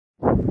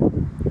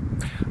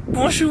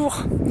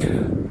Bonjour,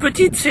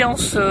 petite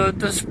séance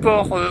de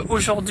sport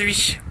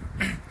aujourd'hui.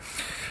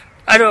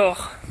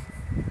 Alors,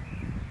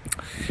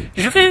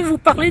 je vais vous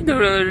parler de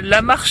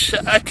la marche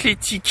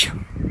athlétique.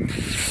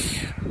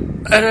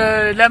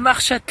 La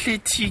marche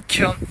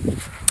athlétique,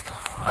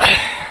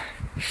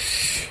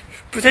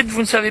 peut-être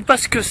vous ne savez pas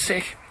ce que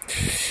c'est.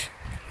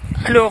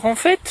 Alors en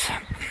fait,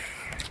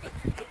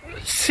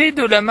 c'est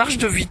de la marche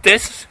de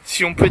vitesse,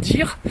 si on peut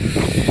dire,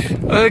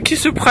 qui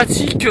se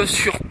pratique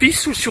sur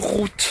piste ou sur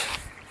route.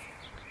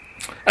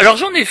 Alors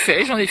j'en ai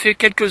fait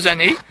quelques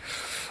années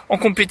en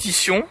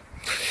compétition,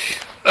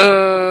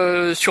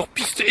 sur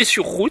piste et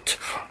sur route.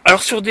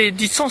 Alors sur des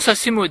distances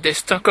assez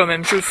modestes quand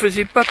même. Je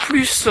faisais pas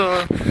plus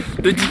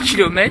de 10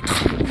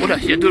 km. Oh là,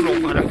 il y a de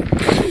l'ombre là.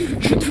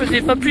 Je ne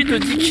faisais pas plus de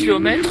 10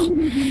 km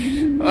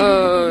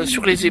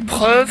sur les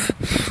épreuves,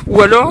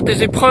 ou alors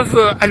des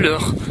épreuves à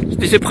l'heure.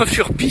 Des épreuves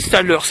sur piste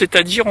à l'heure,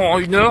 c'est-à-dire en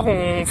 1 heure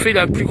on fait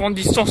la plus grande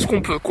distance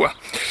qu'on peut, quoi.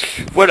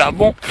 Voilà,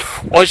 bon,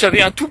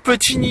 j'avais un tout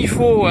petit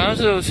niveau, hein,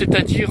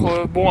 c'est-à-dire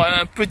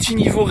un petit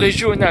niveau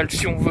régional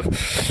si on veut.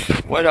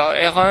 Voilà,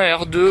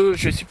 R1, R2,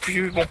 je sais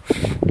plus, bon,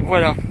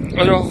 voilà.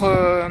 Alors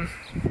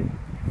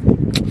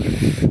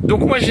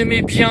donc moi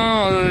j'aimais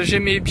bien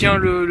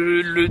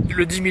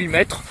le 10 000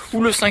 mètres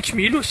ou le 5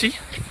 000 aussi.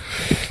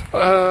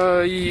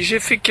 J'ai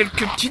fait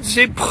quelques petites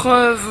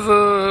épreuves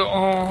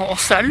en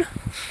salle.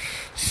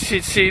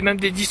 C'est même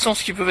des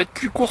distances qui peuvent être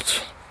plus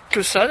courtes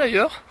que ça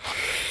d'ailleurs.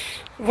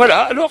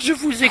 Voilà, alors je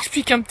vous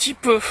explique un petit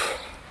peu.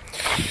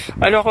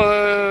 Alors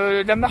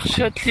la marche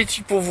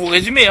athlétique, pour vous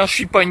résumer, je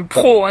suis pas une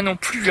pro non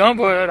plus,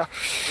 voilà.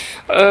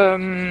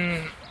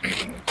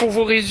 Pour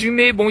vous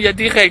résumer, bon, il y a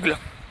des règles.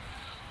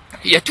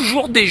 Il y a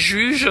toujours des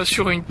juges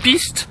sur une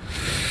piste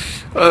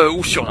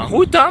ou sur la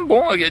route,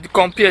 il y a des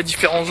campés à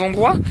différents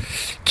endroits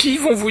qui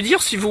vont vous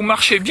dire si vous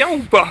marchez bien ou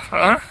pas,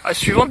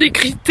 suivant des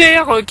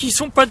critères qui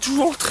sont pas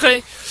toujours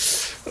très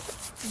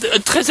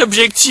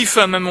objectifs,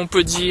 même on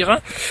peut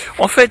dire.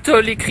 En fait,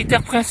 les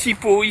critères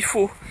principaux, il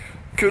faut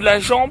que la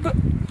jambe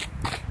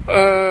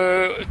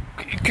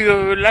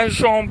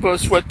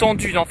soit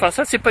tendue. Enfin,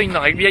 ça c'est pas une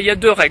règle. Il y a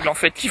 2 règles en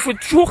fait. Qu'il faut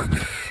toujours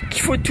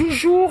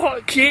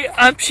qu'il y ait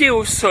un pied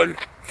au sol.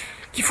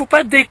 Qu'il faut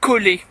pas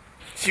décoller,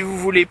 si vous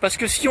voulez, parce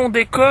que si on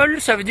décolle,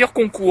 ça veut dire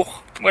qu'on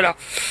court. Voilà.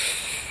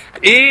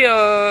 Et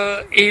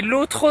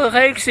l'autre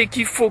règle, c'est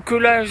qu'il faut que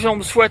la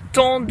jambe soit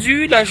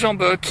tendue, la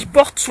jambe qui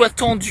porte soit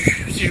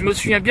tendue. Si je me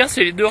souviens bien,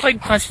 c'est les 2 règles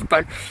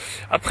principales.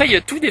 Après, il y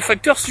a tous des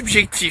facteurs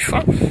subjectifs.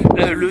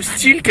 Le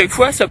style,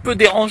 quelquefois, ça peut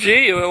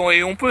déranger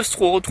et on peut se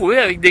retrouver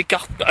avec des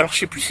cartons. Alors, je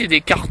sais plus, c'est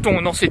des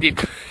cartons, non, c'est des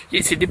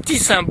petits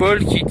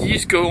symboles qui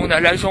disent qu'on a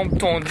la jambe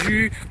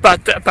tendue, pas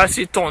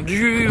assez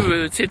tendue,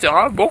 etc.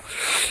 Bon.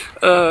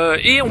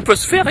 Et on peut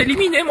se faire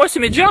éliminer. Moi, ça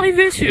m'est déjà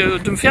arrivé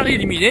de me faire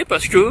éliminer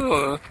parce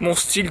que mon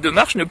style de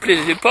marche ne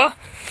plaisait pas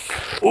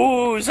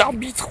aux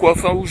arbitres, quoi,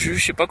 enfin aux juges,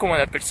 je sais pas comment on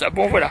appelle ça.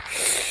 Bon, voilà.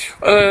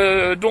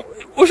 Donc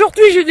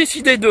aujourd'hui, j'ai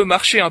décidé de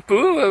marcher un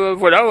peu,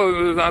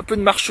 un peu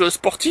de marche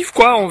sportive,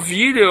 quoi, en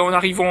ville, en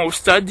arrivant au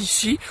stade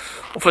ici.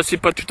 Enfin, c'est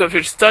pas tout à fait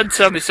le stade,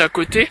 ça, mais c'est à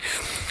côté.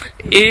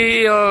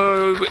 Et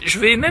je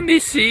vais même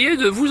essayer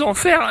de vous en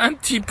faire un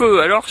petit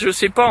peu. Alors, je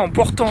sais pas, en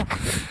portant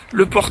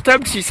le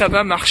portable, si ça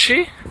va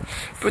marcher.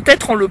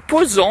 Peut-être en le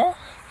posant.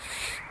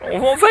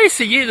 On va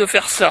essayer de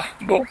faire ça.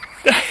 Bon,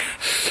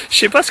 je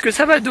sais pas ce que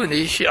ça va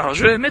donner. Alors,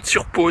 je vais mettre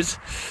sur pause.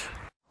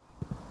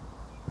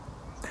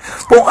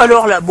 Bon,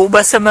 alors là,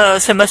 ça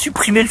m'a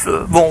supprimé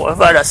le. Bon,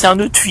 voilà, c'est un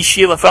autre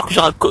fichier. Il va falloir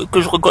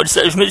que je recolle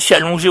ça. Je me suis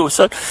allongé au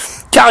sol.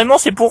 Carrément,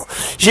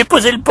 j'ai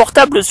posé le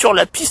portable sur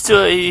la piste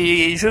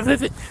et je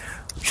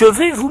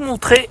vais vous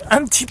montrer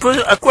un petit peu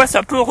à quoi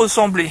ça peut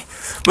ressembler.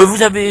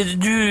 Vous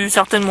avez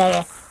certainement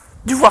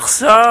dû voir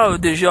ça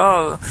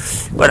déjà.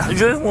 Voilà,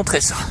 je vais vous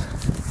montrer ça.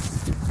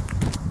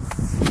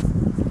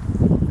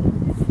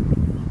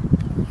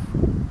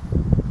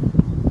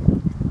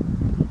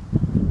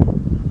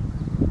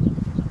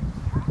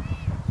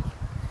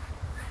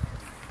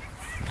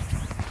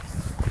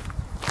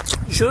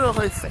 Je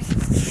refais.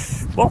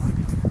 Bon.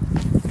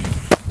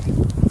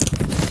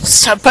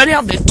 Ça n'a pas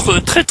l'air d'être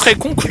très très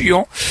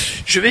concluant.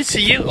 Je vais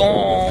essayer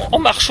en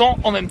marchant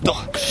en même temps.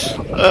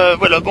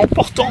 En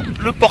portant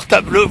le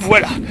portable,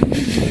 voilà.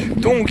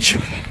 Donc,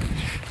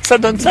 ça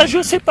donne ça. Je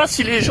ne sais pas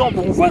si les gens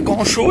vont voir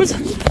grand chose.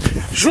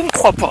 Je ne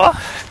crois pas.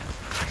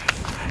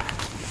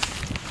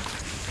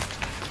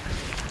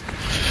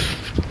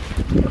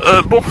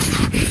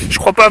 Je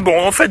crois pas. Bon,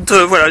 en fait,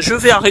 je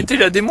vais arrêter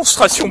la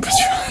démonstration parce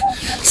que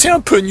c'est un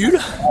peu nul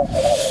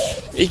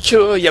et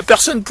qu'il y a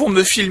personne pour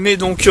me filmer,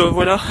 donc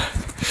voilà.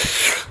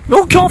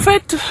 Donc en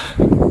fait,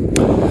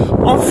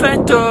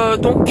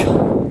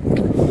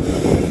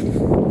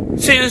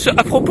 c'est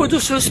à propos de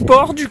ce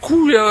sport, du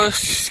coup,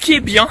 ce qui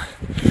est bien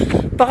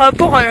par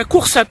rapport à la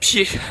course à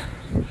pied.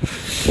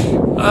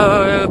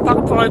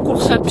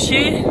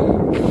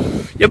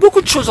 Il y a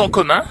beaucoup de choses en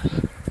commun.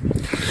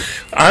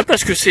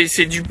 Parce que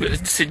c'est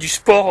du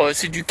sport,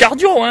 c'est du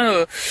cardio,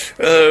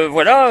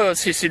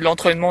 c'est de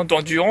l'entraînement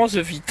d'endurance,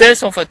 de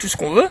vitesse, enfin tout ce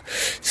qu'on veut.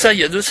 Ça, il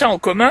y a de ça en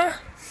commun.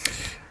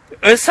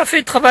 Ça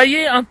fait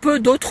travailler un peu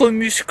d'autres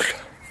muscles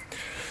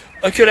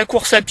que la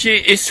course à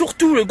pied. Et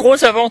surtout, le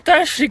gros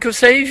avantage, c'est que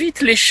ça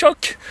évite les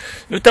chocs,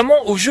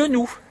 notamment aux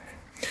genoux.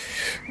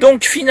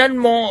 Donc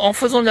finalement, en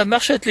faisant de la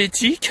marche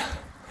athlétique,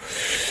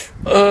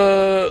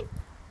 on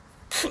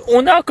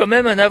a quand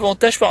même un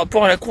avantage par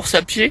rapport à la course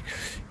à pied.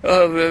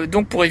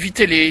 Donc pour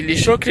éviter les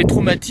chocs, les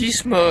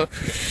traumatismes,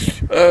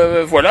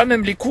 voilà,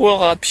 même les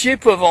coureurs à pied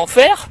peuvent en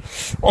faire.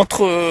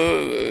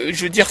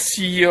 Je veux dire,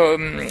 si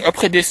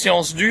après des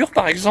séances dures,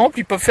 par exemple,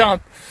 ils peuvent faire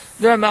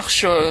de la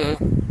marche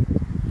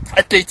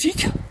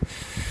athlétique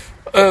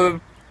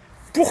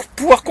pour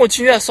pouvoir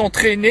continuer à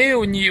s'entraîner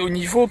au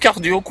niveau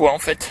cardio, quoi, en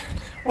fait.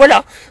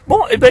 Voilà. Bon,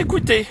 et ben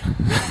écoutez,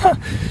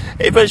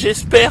 et ben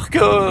j'espère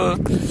que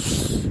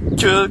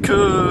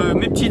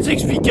mes petites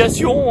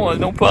explications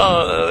n'ont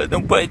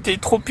pas été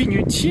trop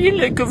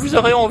inutiles et que vous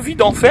aurez envie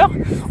d'en faire.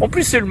 En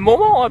plus, c'est le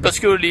moment, hein, parce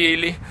que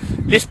les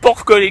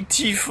sports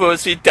collectifs,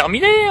 c'est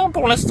terminé, hein,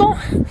 pour l'instant.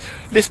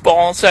 Les sports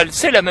en salle,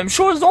 c'est la même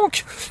chose,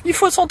 donc il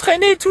faut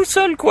s'entraîner tout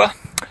seul, quoi.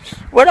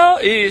 Voilà,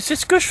 et c'est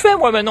ce que je fais,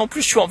 moi, maintenant. En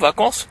plus, je suis en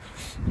vacances.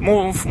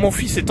 Mon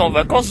fils est en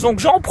vacances, donc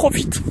j'en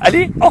profite.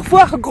 Allez, au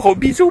revoir, gros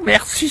bisous,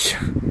 merci.